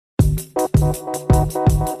Bonjour,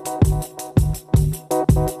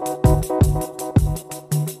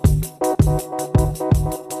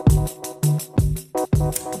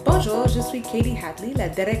 je suis Katie Hadley, la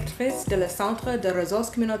directrice de le Centre de ressources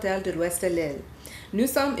communautaires de l'Ouest de l'île. Nous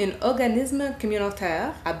sommes un organisme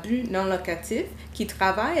communautaire à but non lucratif qui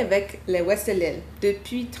travaille avec l'Ouest de l'île.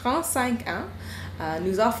 Depuis 35 ans,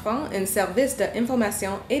 nous offrons un service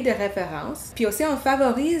d'information et de référence, puis aussi on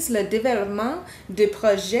favorise le développement de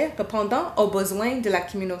projets répondant aux besoins de la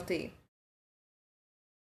communauté.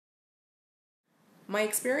 My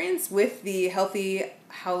experience with the Healthy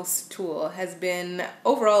House tool has been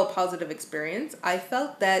overall a positive experience. I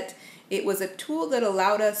felt that it was a tool that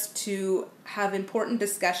allowed us to have important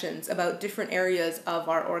discussions about different areas of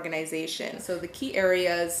our organization. So the key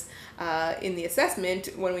areas in the assessment,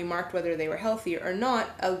 when we marked whether they were healthy or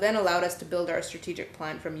not, then allowed us to build our strategic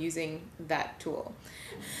plan from using that tool.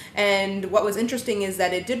 And what was interesting is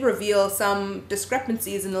that it did reveal some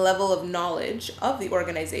discrepancies in the level of knowledge of the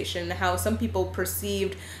organization, how some people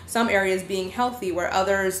perceived some areas being healthy where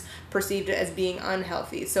others perceived it as being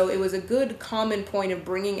unhealthy. So it was a good common point of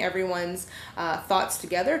bringing everyone's thoughts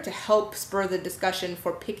together to help spur the discussion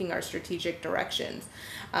for picking our strategic directions.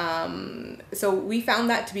 So we found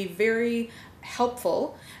that to be very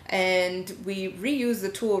helpful, and we reused the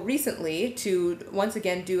tool recently to once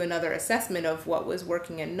again do another assessment of what was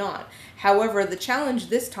working and not. However, the challenge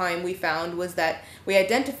this time we found was that we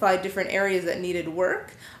identified different areas that needed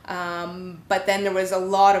work, but then there was a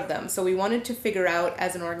lot of them. So we wanted to figure out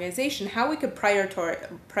as an organization how we could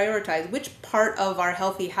prioritize which part of our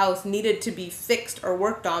healthy house needed to be fixed or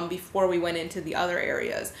worked on before we went into the other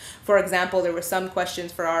areas. For example, there were some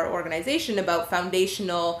questions for our organization about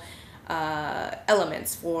foundational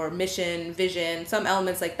elements for mission, vision, some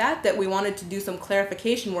elements like that that we wanted to do some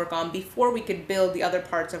clarification work on before we could build the other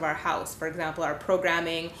parts of our house. For example, our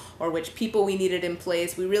programming or which people we needed in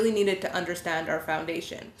place. We really needed to understand our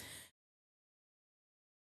foundation.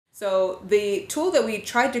 So the tool that we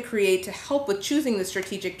tried to create to help with choosing the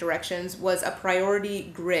strategic directions was a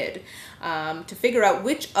priority grid to figure out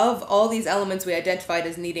which of all these elements we identified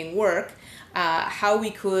as needing work, how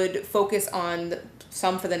we could focus on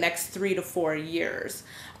some for the next 3 to 4 years.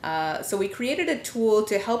 So we created a tool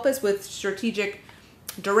to help us with strategic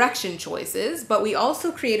direction choices, but we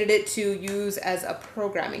also created it to use as a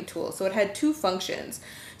programming tool. So it had two functions.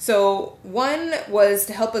 So one was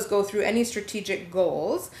to help us go through any strategic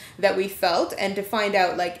goals that we felt and to find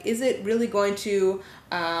out, like, is it really going to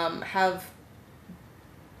have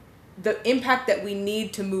the impact that we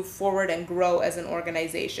need to move forward and grow as an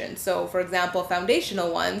organization. So for example,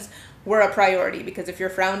 foundational ones were a priority because if your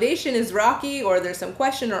foundation is rocky or there's some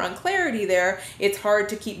question or unclarity there, it's hard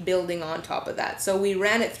to keep building on top of that. So we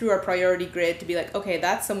ran it through our priority grid to be like, okay,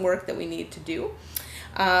 that's some work that we need to do.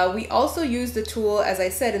 We also used the tool, as I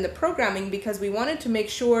said, in the programming because we wanted to make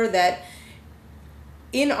sure that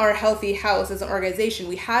in our healthy house as an organization,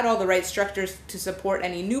 we had all the right structures to support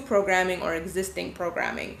any new programming or existing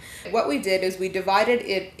programming. What we did is we divided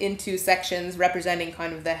it into sections representing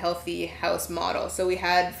kind of the healthy house model. So we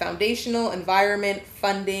had foundational, environment,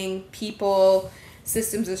 funding, people,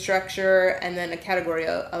 systems of structure, and then a category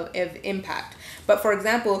of impact. But for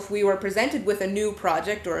example, if we were presented with a new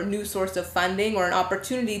project or a new source of funding or an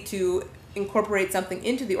opportunity to incorporate something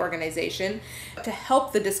into the organization to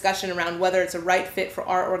help the discussion around whether it's a right fit for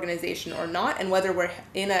our organization or not and whether we're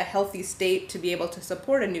in a healthy state to be able to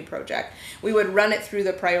support a new project, we would run it through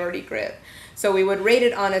the priority grid. So we would rate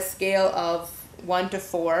it on a scale of 1 to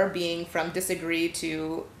 4, being from disagree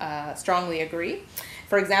to strongly agree.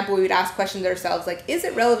 For example, we would ask questions ourselves like, is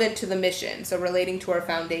it relevant to the mission? So relating to our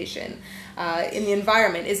foundation. In the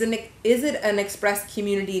environment, is it an expressed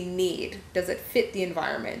community need? Does it fit the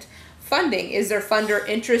environment? Funding, is there funder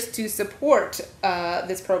interest to support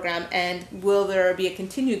this program, and will there be a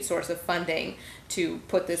continued source of funding to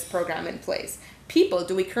put this program in place? People,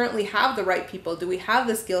 do we currently have the right people? Do we have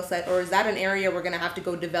the skill set, or is that an area we're going to have to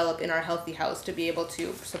go develop in our healthy house to be able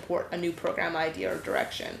to support a new program idea or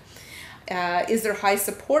direction? Is there high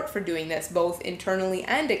support for doing this, both internally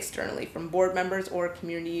and externally, from board members or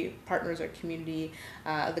community partners or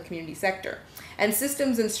the community sector? And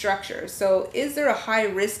systems and structures. So is there a high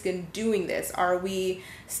risk in doing this? Are we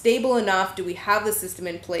stable enough? Do we have the system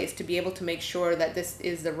in place to be able to make sure that this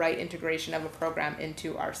is the right integration of a program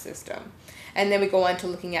into our system? And then we go on to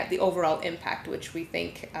looking at the overall impact, which we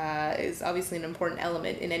think is obviously an important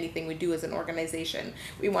element in anything we do as an organization.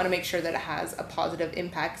 We want to make sure that it has a positive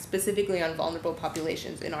impact, specifically on vulnerable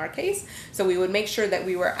populations in our case. So we would make sure that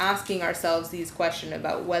we were asking ourselves these questions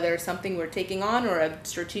about whether something we're taking on or a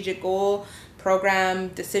strategic goal program,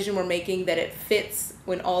 decision we're making, that it fits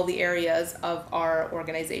in all the areas of our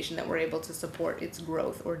organization, that we're able to support its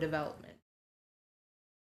growth or development.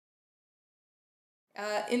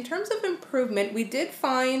 In terms of improvement, we did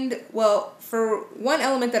find, well, for one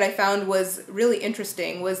element that I found was really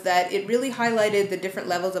interesting was that it really highlighted the different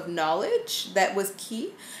levels of knowledge that was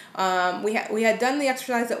key. We had done the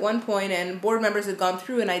exercise at one point, and board members had gone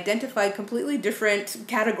through and identified completely different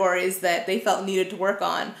categories that they felt needed to work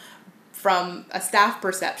on from a staff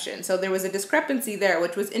perception. So there was a discrepancy there,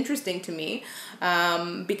 which was interesting to me,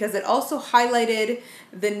 because it also highlighted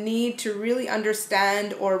the need to really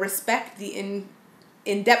understand or respect the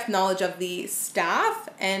in-depth knowledge of the staff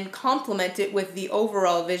and complement it with the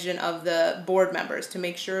overall vision of the board members to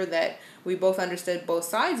make sure that we both understood both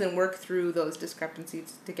sides and work through those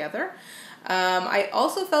discrepancies together. I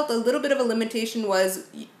also felt a little bit of a limitation was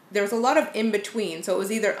there was a lot of in-between. So it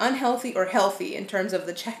was either unhealthy or healthy in terms of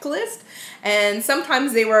the checklist. And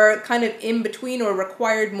sometimes they were kind of in between or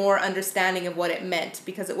required more understanding of what it meant,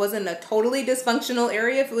 because it wasn't a totally dysfunctional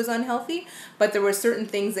area if it was unhealthy, but there were certain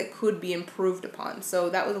things that could be improved upon. So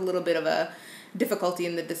that was a little bit of a difficulty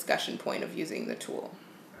in the discussion point of using the tool.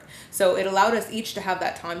 So it allowed us each to have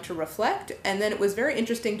that time to reflect, and then it was very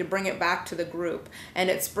interesting to bring it back to the group, and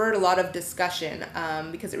it spurred a lot of discussion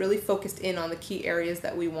because it really focused in on the key areas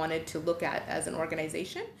that we wanted to look at as an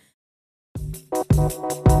organization.